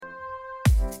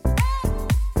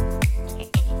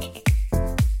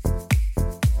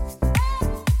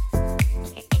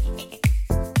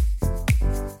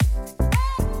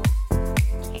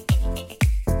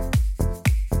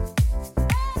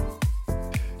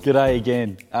G'day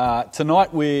again.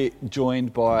 Tonight we're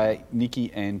joined by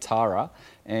Nikki and Tara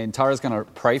Tara's going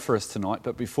to pray for us tonight,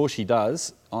 but before she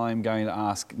does, I'm going to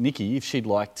ask Nikki if she'd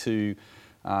like to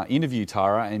interview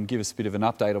Tara and give us a bit of an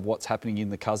update of what's happening in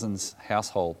the Cousins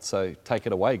household. So take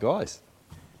it away, guys.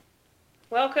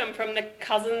 Welcome from the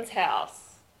Cousins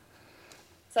house.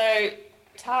 So,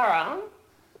 Tara,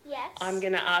 yes. I'm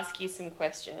going to ask you some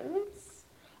questions.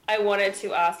 I wanted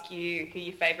to ask you who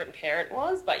your favourite parent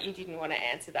was, but you didn't want to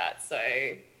answer that, so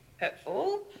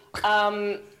hurtful.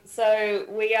 So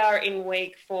we are in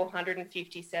week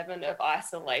 457 of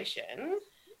isolation.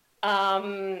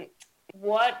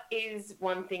 What is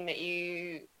one thing that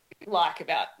you like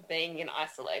about being in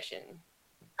isolation?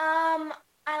 I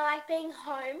like being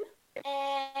home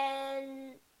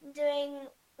and doing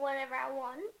whatever I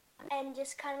want and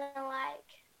just kind of like,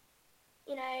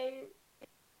 you know,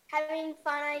 having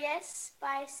fun, I guess,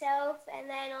 by myself, and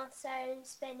then also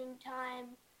spending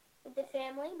time with the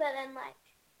family. But then, like,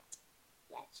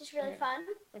 yeah, it's just really fun.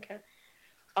 Okay.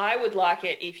 I would like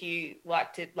it if you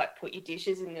like to put your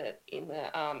dishes in the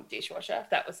dishwasher. If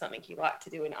that was something you like to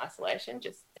do in isolation,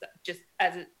 just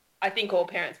as I think all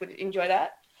parents would enjoy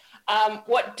that.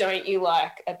 What don't you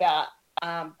like about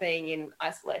being in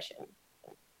isolation?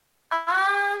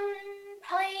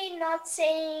 Probably not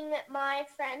seeing my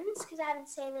friends because I haven't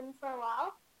seen them for a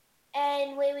while.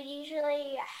 And we would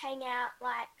usually hang out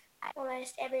like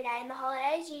almost every day in the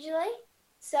holidays usually.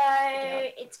 So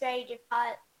It's very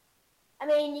difficult. I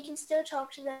mean, you can still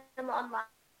talk to them online.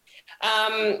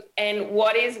 And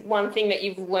what is one thing that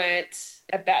you've learnt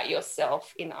about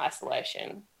yourself in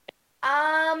isolation?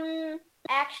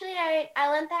 Actually, I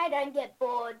learned that I don't get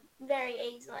bored very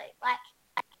easily. Like,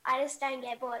 I just don't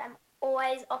get bored. I'm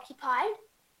always occupied.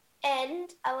 And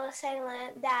I also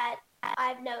learned that I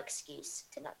have no excuse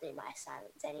to not do my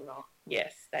assignments anymore.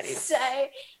 Yes, that is. So,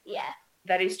 yeah.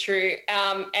 That is true.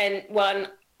 And one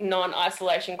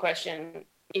non-isolation question.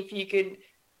 If you could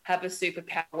have a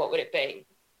superpower, what would it be?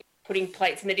 Putting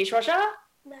plates in the dishwasher?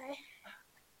 No.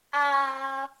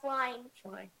 Flying.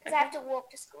 Flying. Because I have to walk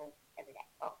to school every day.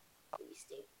 Well, I used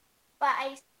to. But I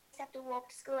used to have to walk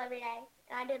to school every day,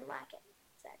 and I didn't like it.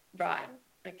 So, right.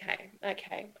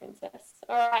 Okay, princess.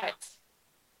 All right.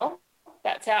 Well,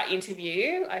 that's our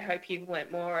interview. I hope you've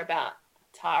learnt more about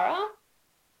Tara.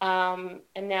 And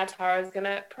now Tara's going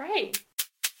to pray.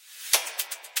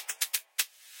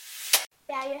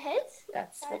 Bow your heads.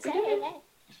 That's what we do. Okay.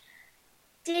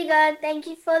 Dear God, thank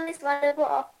you for this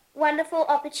wonderful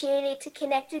opportunity to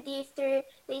connect with you through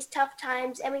these tough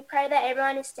times, and we pray that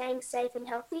everyone is staying safe and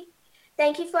healthy.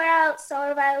 Thank you for our Soul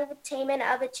Revival team and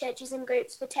other churches and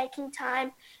groups for taking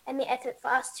time and the effort for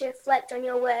us to reflect on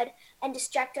your word and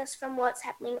distract us from what's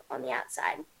happening on the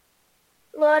outside.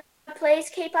 Lord,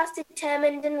 please keep us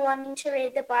determined and wanting to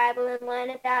read the Bible and learn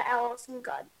about our awesome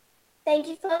God. Thank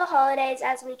you for the holidays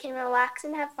as we can relax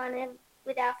and have fun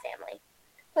with our family.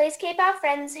 Please keep our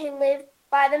friends who live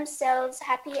by themselves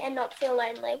happy and not feel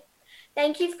lonely.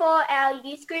 Thank you for our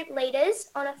youth group leaders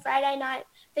on a Friday night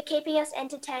for keeping us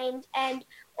entertained and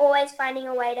always finding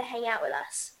a way to hang out with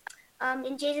us.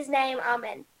 In Jesus' name,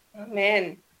 amen.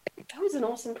 Amen. That was an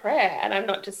awesome prayer. And I'm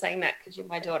not just saying that because you're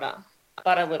my daughter,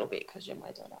 but a little bit because you're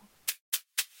my daughter.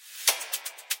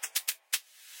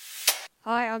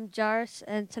 Hi, I'm Jairus,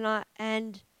 and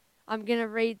I'm going to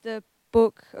read the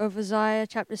book of Isaiah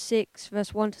chapter 6,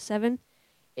 verse 1 to 7.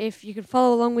 If you can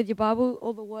follow along with your Bible,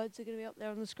 all the words are going to be up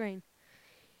there on the screen.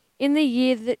 In the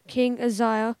year that King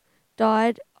Uzziah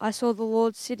died, I saw the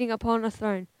Lord sitting upon a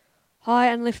throne, high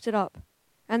and lifted up,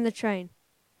 and the train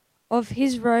of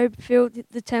his robe filled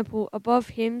the temple. Above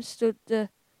him stood the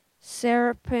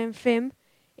seraphim.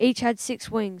 Each had 6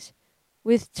 wings.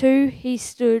 With 2 he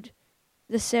stood,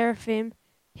 the seraphim.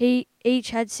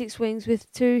 Each had 6 wings.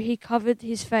 With 2 he covered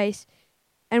his face,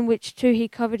 and with 2 he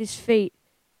covered his feet,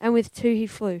 and with 2 he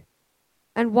flew.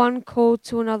 And one called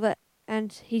to another,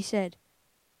 and he said,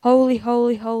 Holy,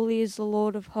 holy, holy is the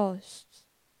Lord of hosts.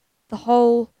 The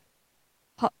whole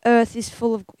earth is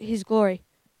full of his glory.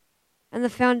 And the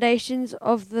foundations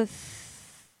of the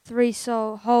 3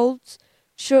 holds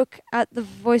shook at the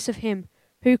voice of him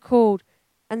who called,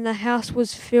 and the house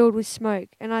was filled with smoke.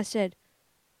 And I said,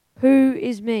 Who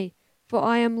is me? For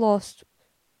I am lost,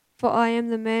 for I am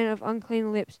the man of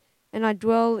unclean lips, and I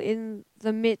dwell in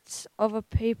the midst of a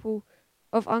people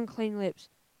of unclean lips.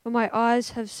 For my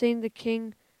eyes have seen the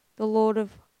King, the Lord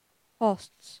of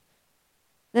hosts.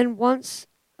 Then once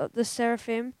the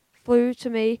seraphim flew to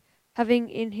me, having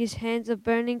in his hands a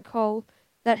burning coal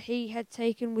that he had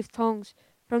taken with tongs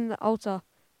from the altar.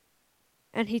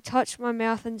 And he touched my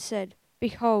mouth and said,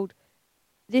 Behold,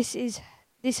 this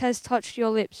has touched your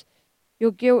lips.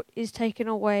 Your guilt is taken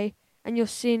away, and your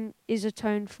sin is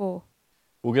atoned for.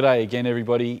 Well, g'day again,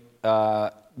 everybody.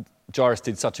 Jairus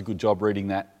did such a good job reading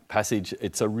that passage.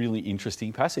 It's a really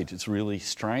interesting passage. It's really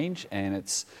strange, and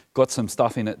it's got some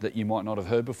stuff in it that you might not have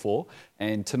heard before.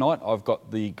 And tonight I've got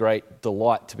the great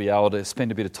delight to be able to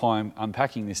spend a bit of time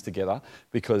unpacking this together,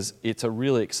 because it's a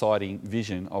really exciting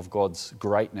vision of God's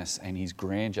greatness and his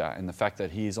grandeur, and the fact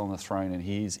that he is on the throne and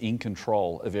he is in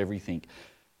control of everything.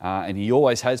 And he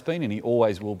always has been, and he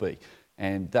always will be.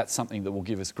 And that's something that will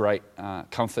give us great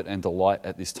comfort and delight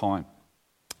at this time.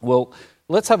 Well,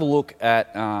 let's have a look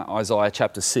at Isaiah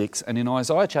chapter 6. And in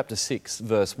Isaiah chapter 6,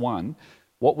 verse 1,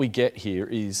 what we get here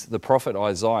is the prophet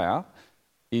Isaiah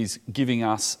is giving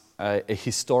us a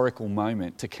historical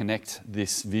moment to connect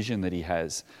this vision that he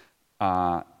has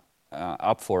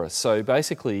up for us. So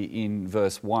basically in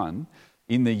verse 1,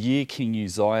 in the year King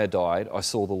Uzziah died, I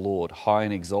saw the Lord, high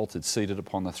and exalted, seated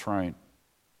upon the throne.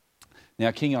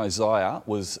 Now, King Uzziah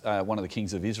was one of the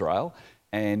kings of Israel,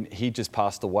 and he just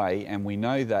passed away, and we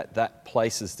know that that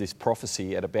places this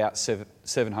prophecy at about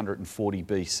 740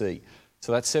 BC.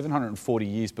 So that's 740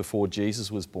 years before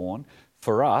Jesus was born.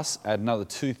 For us, add another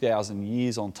 2,000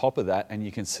 years on top of that, and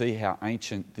you can see how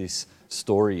ancient this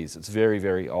story is. It's very,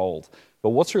 very old. But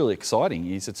what's really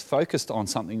exciting is it's focused on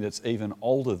something that's even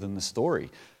older than the story.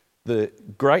 The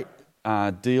great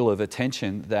deal of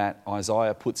attention that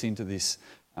Isaiah puts into this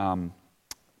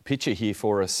picture here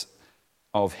for us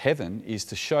of heaven is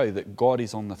to show that God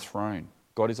is on the throne.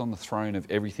 God is on the throne of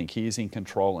everything. He is in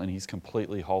control and he's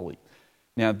completely holy.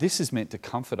 Now, this is meant to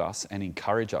comfort us and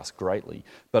encourage us greatly,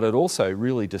 but it also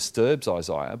really disturbs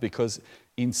Isaiah, because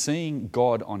in seeing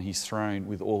God on his throne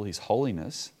with all his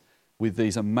holiness, with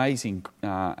these amazing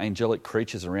angelic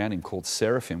creatures around him called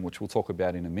seraphim, which we'll talk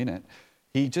about in a minute,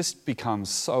 he just becomes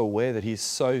so aware that he's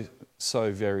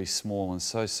so very small and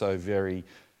so very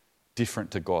different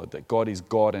to God, that God is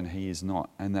God and he is not,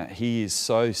 and that he is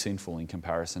so sinful in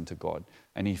comparison to God,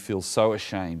 and he feels so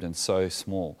ashamed and so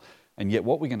small. And yet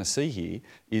what we're going to see here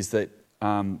is that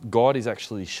God is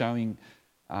actually showing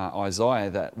Isaiah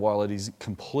that while it is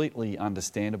completely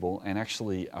understandable and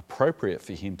actually appropriate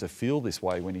for him to feel this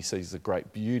way when he sees the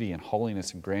great beauty and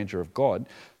holiness and grandeur of God,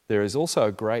 there is also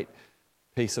a great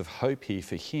piece of hope here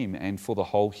for him and for the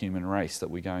whole human race that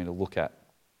we're going to look at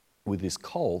with this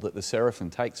coal that the seraphim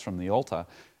takes from the altar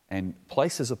and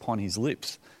places upon his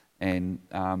lips. And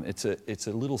it's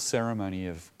a little ceremony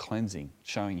of cleansing,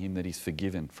 showing him that he's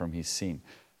forgiven from his sin.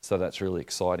 So that's really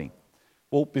exciting.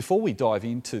 Well, before we dive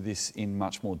into this in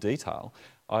much more detail,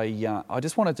 I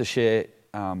just wanted to share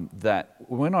that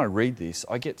when I read this,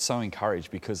 I get so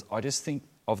encouraged, because I just think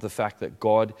of the fact that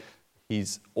God,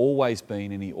 he's always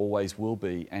been and he always will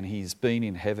be, and he's been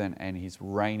in heaven and he's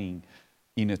reigning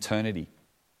in eternity.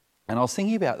 And I was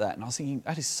thinking about that, and I was thinking,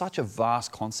 that is such a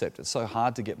vast concept. It's so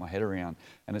hard to get my head around,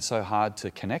 and it's so hard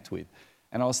to connect with.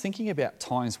 And I was thinking about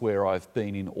times where I've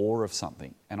been in awe of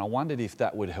something, and I wondered if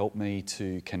that would help me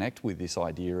to connect with this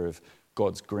idea of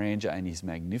God's grandeur and his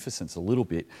magnificence a little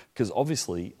bit, because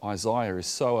obviously Isaiah is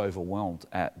so overwhelmed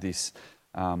at this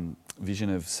vision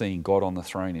of seeing God on the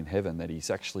throne in heaven that he's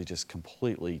actually just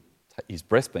completely, his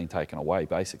breath's been taken away,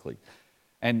 basically.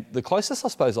 And the closest I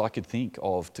suppose I could think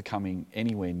of to coming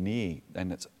anywhere near,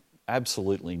 and it's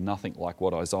absolutely nothing like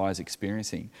what Isaiah's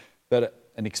experiencing, but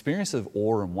an experience of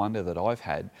awe and wonder that I've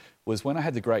had was when I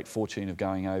had the great fortune of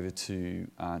going over to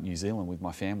New Zealand with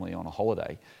my family on a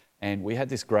holiday. And we had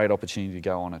this great opportunity to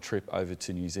go on a trip over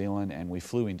to New Zealand, and we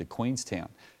flew into Queenstown.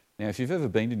 Now, if you've ever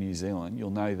been to New Zealand,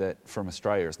 you'll know that from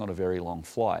Australia it's not a very long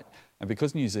flight. And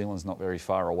because New Zealand's not very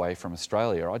far away from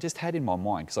Australia, I just had in my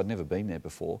mind, because I'd never been there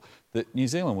before, that New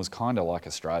Zealand was kind of like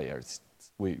Australia.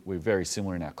 We're very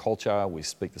similar in our culture, we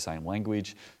speak the same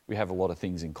language, we have a lot of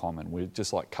things in common. We're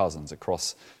just like cousins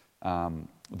across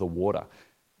the water.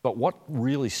 But what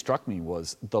really struck me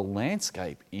was the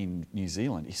landscape in New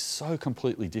Zealand is so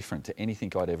completely different to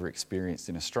anything I'd ever experienced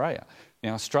in Australia.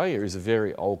 Now, Australia is a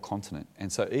very old continent,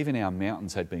 and so even our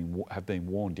mountains have been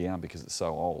worn down because it's so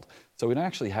old. So we don't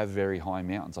actually have very high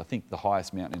mountains. I think the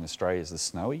highest mountain in Australia is the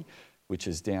Snowy, which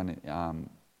is down,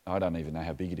 I don't even know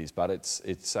how big it is, but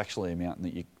it's actually a mountain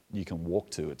that you can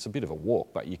walk to. It's a bit of a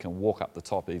walk, but you can walk up the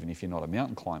top even if you're not a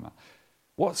mountain climber.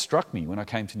 What struck me when I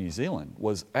came to New Zealand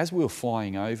was, as we were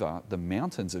flying over the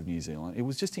mountains of New Zealand, it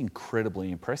was just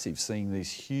incredibly impressive seeing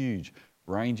these huge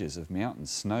ranges of mountains,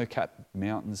 snow-capped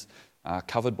mountains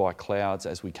covered by clouds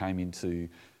as we came into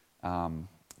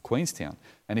Queenstown.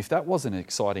 And if that wasn't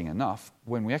exciting enough,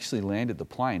 when we actually landed the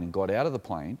plane and got out of the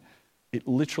plane, it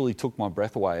literally took my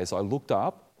breath away as I looked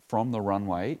up from the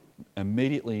runway.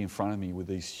 Immediately in front of me were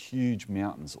these huge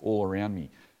mountains all around me.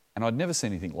 And I'd never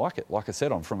seen anything like it. Like I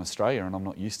said, I'm from Australia and I'm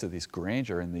not used to this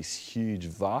grandeur and this huge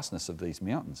vastness of these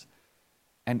mountains.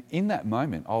 And in that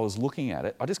moment, I was looking at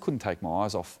it. I just couldn't take my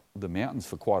eyes off the mountains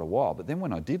for quite a while. But then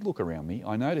when I did look around me,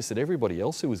 I noticed that everybody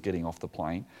else who was getting off the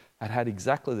plane had had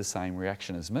exactly the same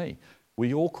reaction as me.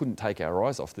 We all couldn't take our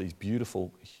eyes off these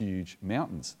beautiful, huge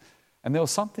mountains. And there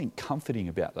was something comforting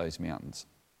about those mountains.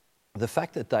 The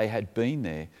fact that they had been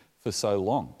there for so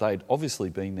long. They'd obviously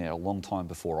been there a long time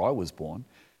before I was born.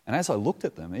 And as I looked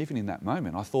at them, even in that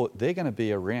moment, I thought they're going to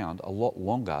be around a lot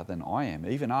longer than I am.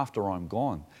 Even after I'm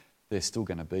gone, they're still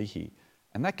going to be here.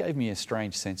 And that gave me a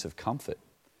strange sense of comfort.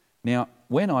 Now,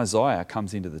 when Isaiah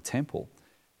comes into the temple,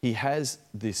 he has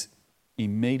this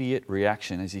immediate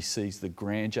reaction as he sees the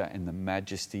grandeur and the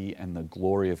majesty and the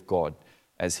glory of God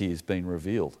as he has been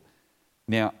revealed.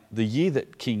 Now, the year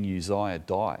that King Uzziah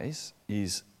dies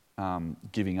is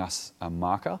giving us a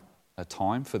marker, a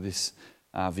time for this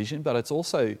vision, but it's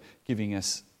also giving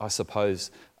us, I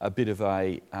suppose, a bit of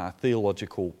a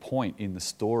theological point in the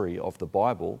story of the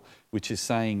Bible, which is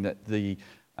saying that the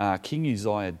King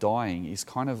Uzziah dying is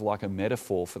kind of like a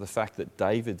metaphor for the fact that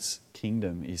David's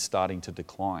kingdom is starting to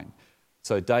decline.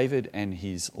 So David and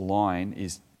his line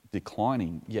is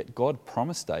declining, yet God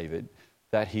promised David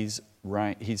that his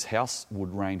house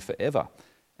would reign forever.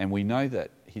 And we know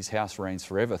that his house reigns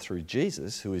forever through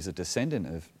Jesus, who is a descendant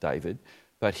of David.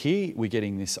 But here we're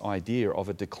getting this idea of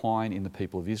a decline in the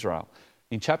people of Israel.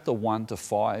 In chapter 1 to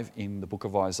 5 in the book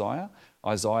of Isaiah,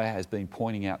 Isaiah has been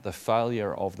pointing out the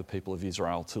failure of the people of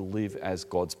Israel to live as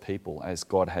God's people, as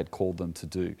God had called them to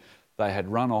do. They had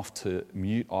run off to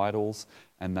mute idols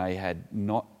and they had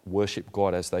not worshipped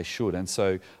God as they should. And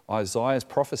so Isaiah's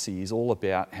prophecy is all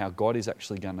about how God is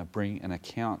actually going to bring an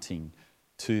accounting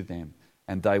to them,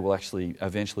 and they will actually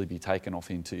eventually be taken off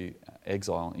into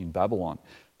exile in Babylon.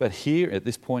 But here at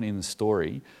this point in the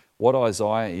story, what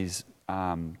Isaiah is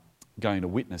going to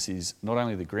witness is not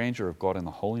only the grandeur of God and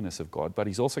the holiness of God, but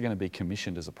he's also going to be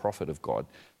commissioned as a prophet of God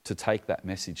to take that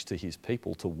message to his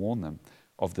people, to warn them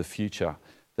of the future,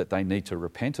 that they need to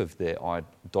repent of their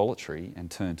idolatry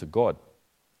and turn to God.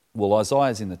 Well,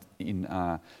 Isaiah's in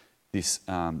this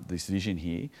vision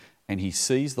here, and he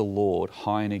sees the Lord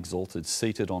high and exalted,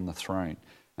 seated on the throne.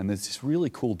 And there's this really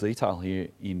cool detail here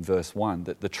in verse 1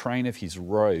 that the train of his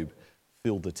robe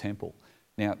filled the temple.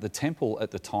 Now, the temple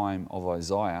at the time of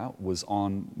Isaiah was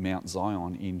on Mount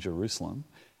Zion in Jerusalem,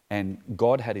 and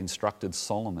God had instructed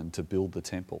Solomon to build the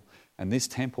temple. And this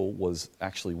temple was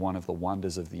actually one of the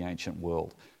wonders of the ancient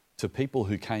world. To people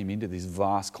who came into this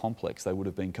vast complex, they would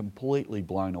have been completely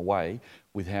blown away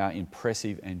with how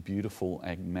impressive and beautiful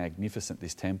and magnificent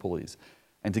this temple is.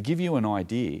 And to give you an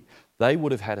idea, they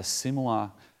would have had a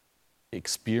similar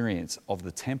experience of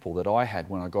the temple that I had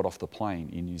when I got off the plane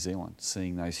in New Zealand,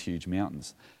 seeing those huge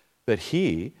mountains. But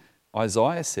here,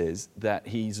 Isaiah says that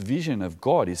his vision of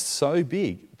God is so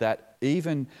big that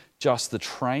even just the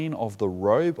train of the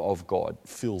robe of God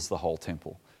fills the whole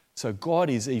temple. So God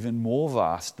is even more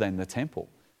vast than the temple,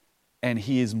 and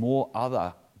he is more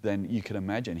other than you could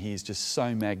imagine. He is just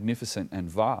so magnificent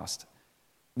and vast.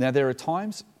 Now, there are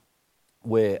times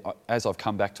where, as I've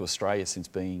come back to Australia since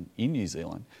being in New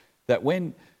Zealand, that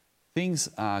when things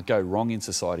go wrong in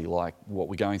society, like what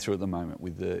we're going through at the moment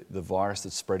with the virus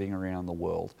that's spreading around the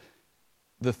world,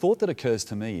 the thought that occurs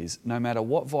to me is no matter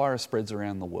what virus spreads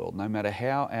around the world, no matter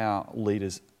how our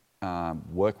leaders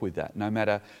work with that, no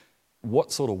matter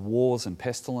what sort of wars and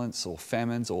pestilence or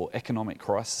famines or economic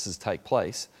crises take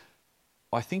place,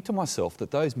 I think to myself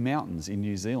that those mountains in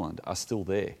New Zealand are still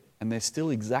there, and they're still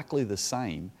exactly the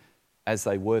same as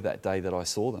they were that day that I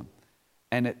saw them.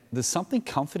 And there's something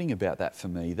comforting about that for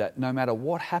me, that no matter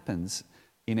what happens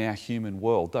in our human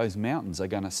world, those mountains are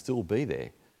going to still be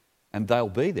there, and they'll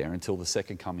be there until the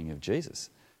second coming of Jesus.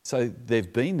 So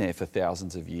they've been there for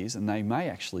thousands of years, and they may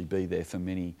actually be there for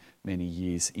many, many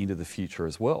years into the future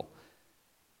as well.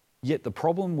 Yet the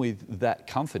problem with that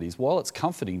comfort is, while it's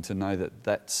comforting to know that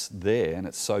that's there and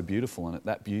it's so beautiful and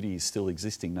that beauty is still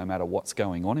existing no matter what's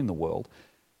going on in the world,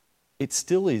 it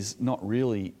still is not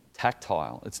really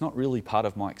tactile. It's not really part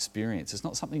of my experience. It's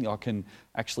not something I can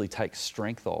actually take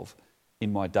strength of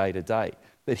in my day-to-day.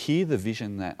 But here the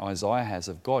vision that Isaiah has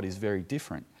of God is very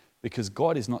different, because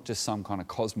God is not just some kind of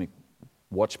cosmic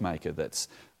watchmaker that's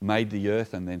made the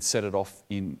earth and then set it off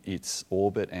in its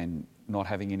orbit and not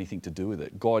having anything to do with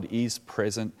it. God is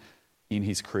present in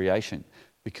his creation,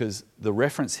 because the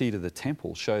reference here to the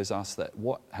temple shows us that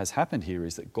what has happened here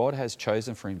is that God has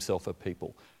chosen for himself a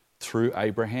people. Through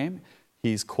Abraham,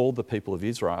 he's called the people of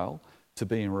Israel to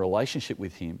be in relationship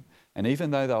with him. And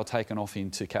even though they were taken off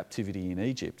into captivity in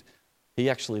Egypt, He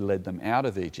actually led them out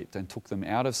of Egypt and took them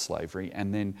out of slavery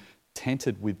and then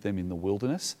tented with them in the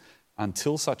wilderness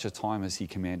until such a time as he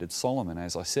commanded Solomon,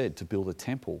 as I said, to build a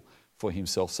temple for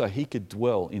himself so he could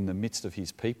dwell in the midst of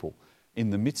his people, in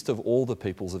the midst of all the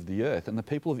peoples of the earth. And the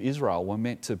people of Israel were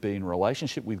meant to be in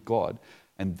relationship with God,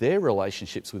 and their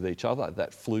relationships with each other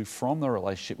that flew from the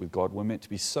relationship with God were meant to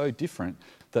be so different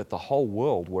that the whole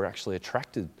world were actually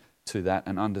attracted to that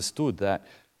and understood that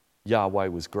Yahweh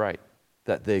was great,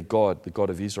 that their God, the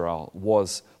God of Israel,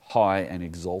 was high and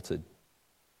exalted.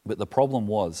 But the problem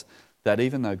was that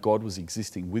even though God was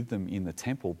existing with them in the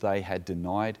temple, they had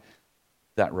denied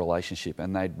that relationship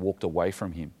and they'd walked away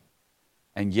from him.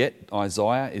 And yet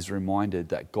Isaiah is reminded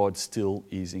that God still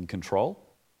is in control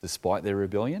despite their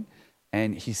rebellion,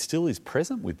 and he still is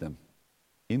present with them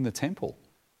in the temple.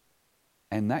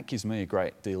 And that gives me a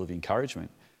great deal of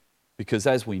encouragement, because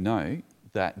as we know,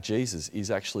 that Jesus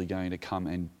is actually going to come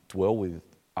and dwell with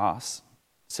us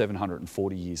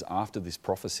 740 years after this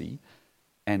prophecy.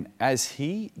 And as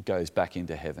he goes back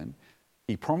into heaven,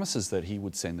 he promises that he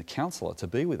would send the counselor to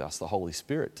be with us, the Holy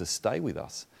Spirit, to stay with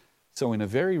us. So in a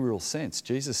very real sense,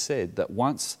 Jesus said that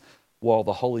once, while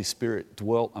the Holy Spirit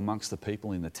dwelt amongst the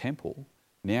people in the temple,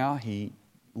 now he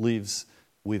lives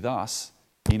with us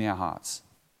in our hearts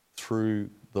through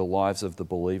the lives of the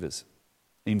believers.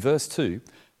 In verse 2,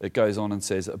 it goes on and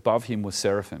says, above him were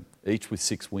seraphim, each with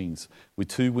 6 wings. With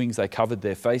 2 wings they covered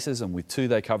their faces, and with 2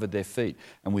 they covered their feet,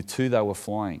 and with 2 they were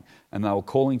flying. And they were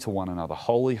calling to one another,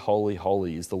 holy, holy,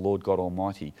 holy is the Lord God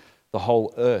Almighty. The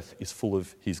whole earth is full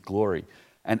of his glory.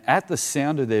 And at the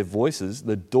sound of their voices,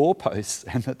 the doorposts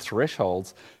and the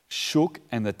thresholds shook,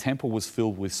 and the temple was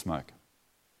filled with smoke.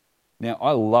 Now,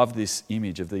 I love this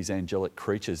image of these angelic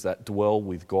creatures that dwell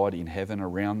with God in heaven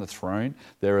around the throne.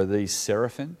 There are these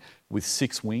seraphim with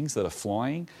 6 wings that are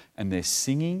flying, and they're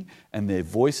singing, and their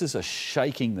voices are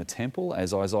shaking the temple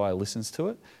as Isaiah listens to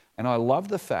it. And I love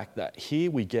the fact that here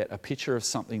we get a picture of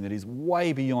something that is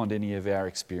way beyond any of our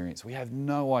experience. We have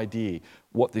no idea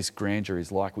what this grandeur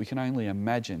is like. We can only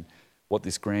imagine what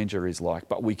this grandeur is like,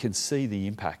 but we can see the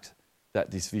impact that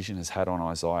this vision has had on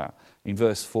Isaiah. In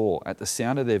verse 4, at the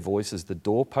sound of their voices, the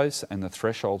doorposts and the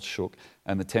thresholds shook,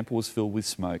 and the temple was filled with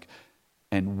smoke.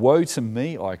 And woe to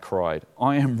me, I cried,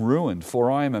 I am ruined,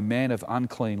 for I am a man of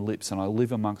unclean lips, and I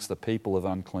live amongst the people of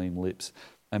unclean lips.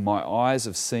 And my eyes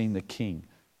have seen the King,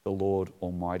 the Lord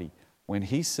Almighty. When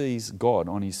he sees God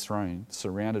on his throne,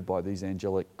 surrounded by these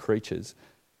angelic creatures,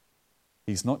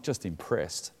 he's not just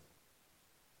impressed,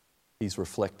 he's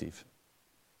reflective.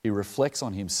 He reflects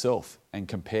on himself and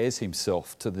compares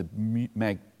himself to the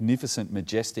magnificent,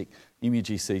 majestic image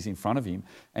he sees in front of him.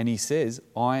 And he says,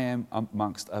 I am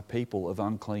amongst a people of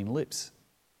unclean lips.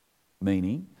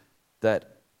 Meaning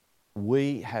that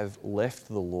we have left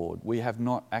the Lord. We have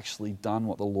not actually done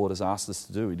what the Lord has asked us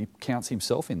to do. And he counts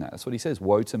himself in that. That's what he says.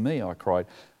 Woe to me, I cried.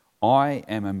 I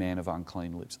am a man of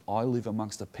unclean lips. I live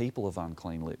amongst a people of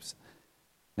unclean lips.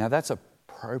 Now that's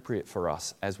appropriate for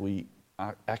us as we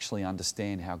actually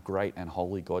understand how great and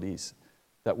holy God is,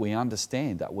 that we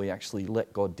understand that we actually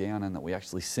let God down and that we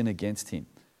actually sin against him.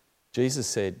 Jesus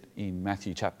said in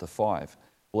Matthew chapter 5,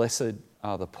 blessed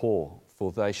are the poor,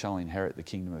 for they shall inherit the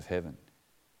kingdom of heaven.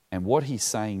 And what he's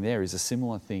saying there is a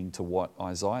similar thing to what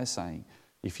Isaiah is saying.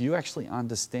 If you actually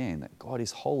understand that God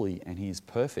is holy and he is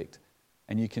perfect,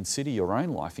 and you consider your own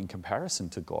life in comparison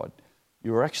to God,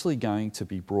 you're actually going to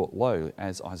be brought low,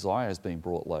 as Isaiah has been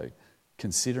brought low,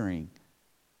 considering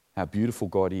how beautiful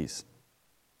God is.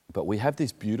 But we have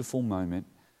this beautiful moment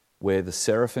where the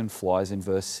seraphim flies in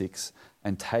verse 6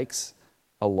 and takes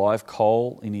a live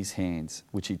coal in his hands,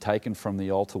 which he'd taken from the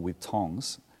altar with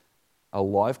tongs. A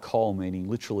live coal meaning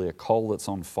literally a coal that's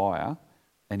on fire,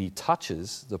 and he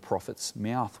touches the prophet's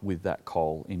mouth with that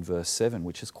coal in verse 7,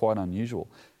 which is quite unusual.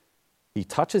 He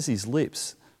touches his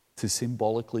lips to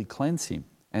symbolically cleanse him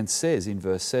and says in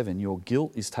verse 7, your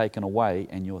guilt is taken away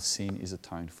and your sin is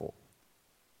atoned for.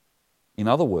 In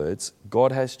other words,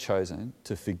 God has chosen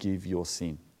to forgive your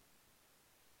sin.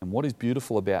 And what is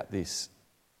beautiful about this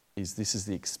is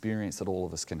the experience that all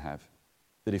of us can have.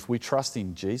 That if we trust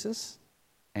in Jesus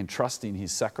and trust in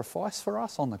his sacrifice for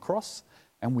us on the cross,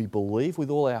 and we believe with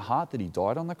all our heart that he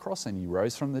died on the cross and he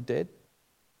rose from the dead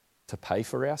to pay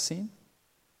for our sin,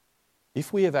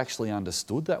 if we have actually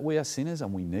understood that we are sinners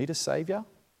and we need a Saviour,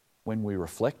 when we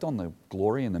reflect on the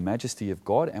glory and the majesty of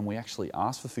God and we actually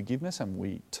ask for forgiveness and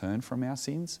we turn from our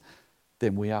sins,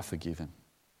 then we are forgiven.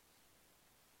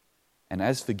 And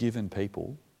as forgiven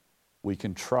people, we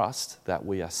can trust that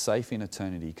we are safe in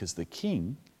eternity because the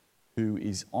King who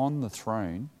is on the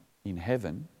throne in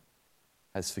heaven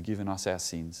has forgiven us our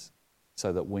sins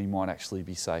so that we might actually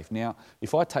be safe. Now,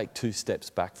 if I take 2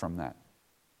 steps back from that,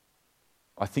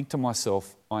 I think to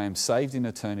myself, I am saved in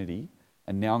eternity,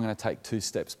 and now I'm going to take 2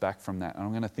 steps back from that, and I'm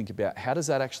going to think about how does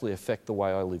that actually affect the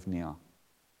way I live now?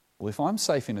 Well, if I'm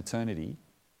safe in eternity,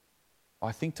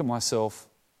 I think to myself,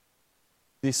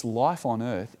 this life on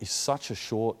earth is such a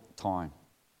short time.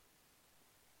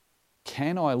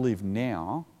 Can I live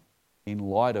now in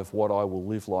light of what I will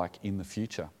live like in the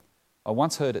future? I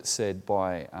once heard it said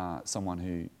by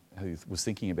someone who was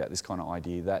thinking about this kind of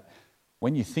idea, that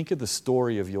when you think of the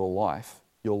story of your life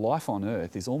on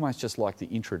earth is almost just like the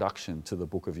introduction to the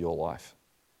book of your life.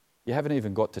 You haven't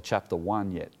even got to chapter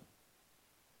 1 yet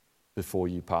before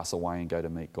you pass away and go to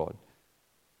meet God.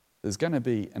 There's going to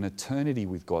be an eternity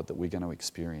with God that we're going to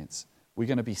experience. We're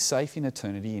going to be safe in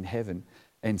eternity in heaven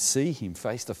and see him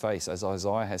face to face as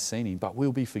Isaiah has seen him, but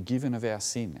we'll be forgiven of our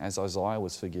sin as Isaiah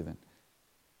was forgiven.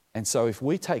 And so if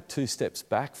we take 2 steps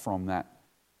back from that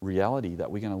reality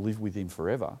that we're going to live with him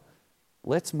forever,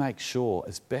 let's make sure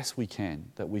as best we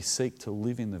can that we seek to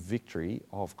live in the victory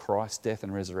of Christ's death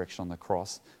and resurrection on the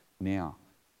cross now.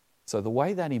 So the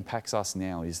way that impacts us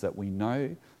now is that we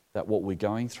know that what we're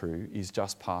going through is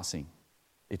just passing.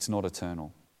 It's not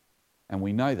eternal. And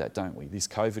we know that, don't we? This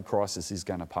COVID crisis is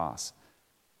going to pass.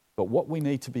 But what we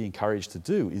need to be encouraged to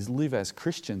do is live as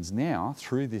Christians now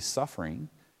through this suffering,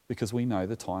 because we know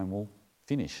the time will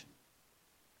finish.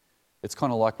 It's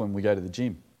kind of like when we go to the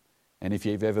gym. And if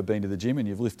you've ever been to the gym and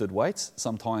you've lifted weights,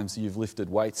 sometimes you've lifted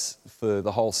weights for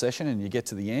the whole session and you get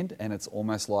to the end and it's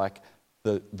almost like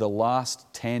the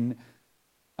last 10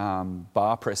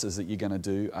 bar presses that you're going to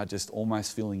do are just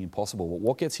almost feeling impossible. But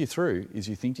what gets you through is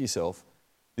you think to yourself,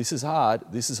 this is hard,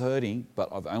 this is hurting, but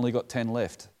I've only got 10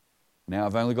 left. Now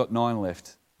I've only got 9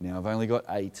 left. Now I've only got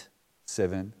 8,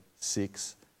 7,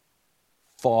 6,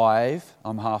 5.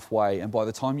 I'm halfway. And by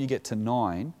the time you get to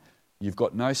 9, you've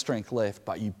got no strength left,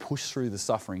 but you push through the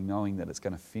suffering knowing that it's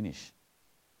going to finish.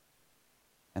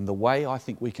 And the way I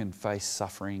think we can face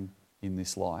suffering in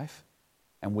this life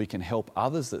and we can help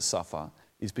others that suffer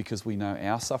is because we know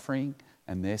our suffering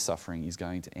and their suffering is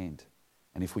going to end.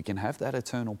 And if we can have that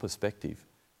eternal perspective,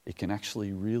 it can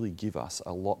actually really give us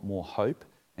a lot more hope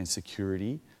and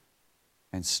security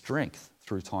and strength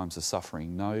through times of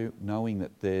suffering, knowing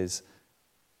that there's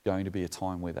going to be a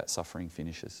time where that suffering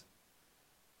finishes.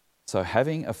 So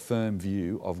having a firm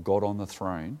view of God on the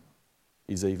throne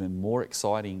is even more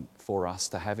exciting for us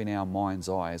to have in our mind's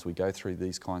eye as we go through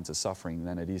these kinds of suffering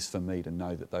than it is for me to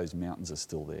know that those mountains are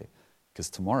still there. Because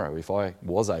tomorrow, if I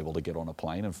was able to get on a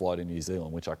plane and fly to New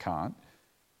Zealand, which I can't,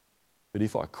 but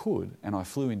if I could and I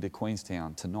flew into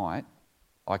Queenstown tonight,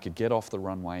 I could get off the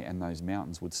runway and those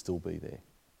mountains would still be there.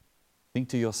 Think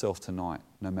to yourself tonight,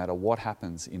 no matter what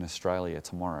happens in Australia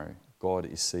tomorrow, God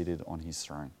is seated on his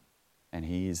throne. And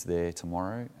he is there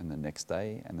tomorrow and the next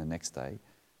day and the next day.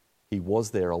 He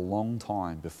was there a long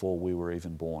time before we were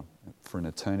even born, for an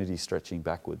eternity stretching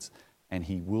backwards. And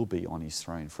he will be on his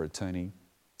throne for eternity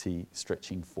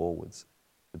stretching forwards.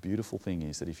 The beautiful thing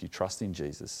is that if you trust in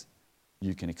Jesus,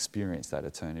 you can experience that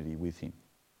eternity with him.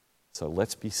 So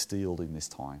let's be steeled in this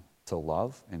time to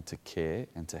love and to care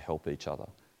and to help each other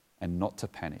and not to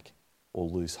panic or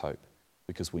lose hope,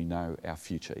 because we know our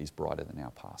future is brighter than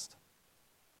our past.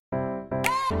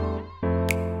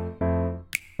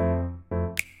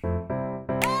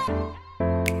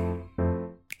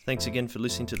 Thanks again for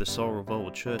listening to the Soul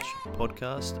Revival Church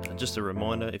podcast. Just a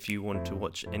reminder, if you want to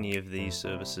watch any of these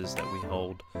services that we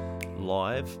hold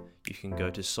live, you can go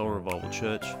to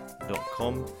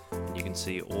soulrevivalchurch.com and you can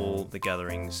see all the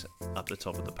gatherings up the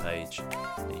top of the page.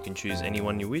 And you can choose any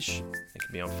one you wish. It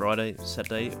can be on Friday,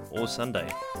 Saturday or Sunday.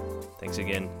 Thanks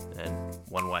again, and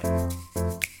one way.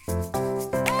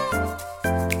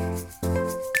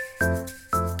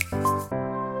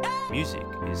 Music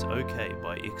is Okay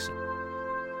by Ixon.